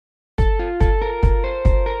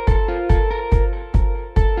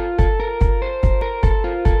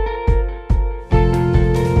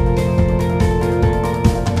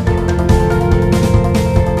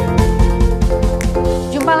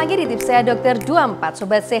Saya Dokter 24,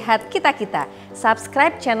 Sobat Sehat kita-kita.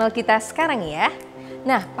 Subscribe channel kita sekarang ya.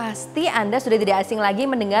 Nah, pasti Anda sudah tidak asing lagi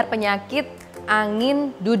mendengar penyakit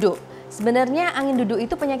angin duduk. Sebenarnya angin duduk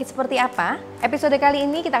itu penyakit seperti apa? Episode kali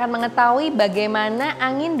ini kita akan mengetahui bagaimana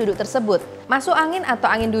angin duduk tersebut. Masuk angin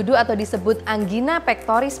atau angin duduk atau disebut angina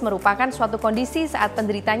pectoris merupakan suatu kondisi saat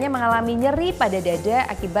penderitanya mengalami nyeri pada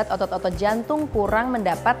dada akibat otot-otot jantung kurang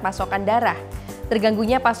mendapat pasokan darah.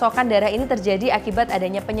 Terganggunya pasokan darah ini terjadi akibat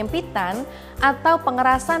adanya penyempitan atau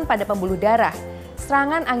pengerasan pada pembuluh darah.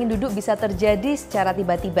 Serangan angin duduk bisa terjadi secara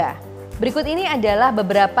tiba-tiba. Berikut ini adalah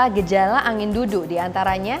beberapa gejala angin duduk,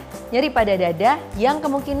 diantaranya nyeri pada dada yang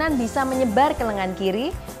kemungkinan bisa menyebar ke lengan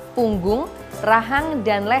kiri, punggung, rahang,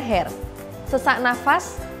 dan leher. Sesak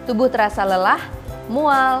nafas, tubuh terasa lelah,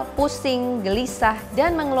 mual, pusing, gelisah,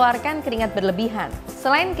 dan mengeluarkan keringat berlebihan.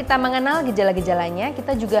 Selain kita mengenal gejala-gejalanya,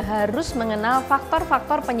 kita juga harus mengenal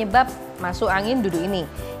faktor-faktor penyebab masuk angin duduk ini.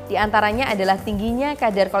 Di antaranya adalah tingginya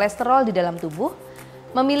kadar kolesterol di dalam tubuh,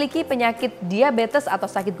 memiliki penyakit diabetes atau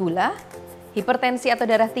sakit gula, hipertensi atau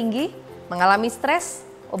darah tinggi, mengalami stres,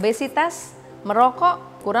 obesitas,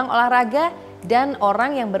 merokok, kurang olahraga, dan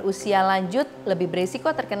orang yang berusia lanjut lebih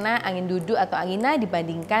berisiko terkena angin duduk atau angina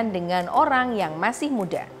dibandingkan dengan orang yang masih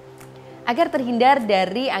muda. Agar terhindar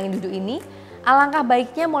dari angin duduk ini, alangkah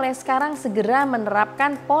baiknya mulai sekarang segera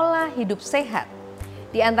menerapkan pola hidup sehat.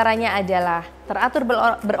 Di antaranya adalah teratur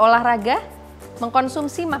berolahraga,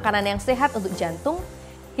 mengkonsumsi makanan yang sehat untuk jantung,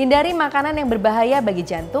 hindari makanan yang berbahaya bagi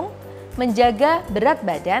jantung, menjaga berat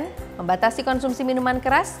badan, membatasi konsumsi minuman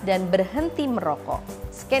keras, dan berhenti merokok.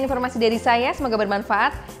 Sekian informasi dari saya, semoga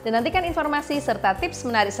bermanfaat. Dan nantikan informasi serta tips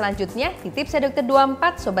menarik selanjutnya di Tipsnya Dokter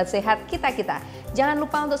 24 Sobat Sehat kita-kita. Jangan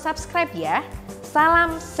lupa untuk subscribe ya.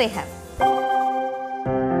 Salam sehat.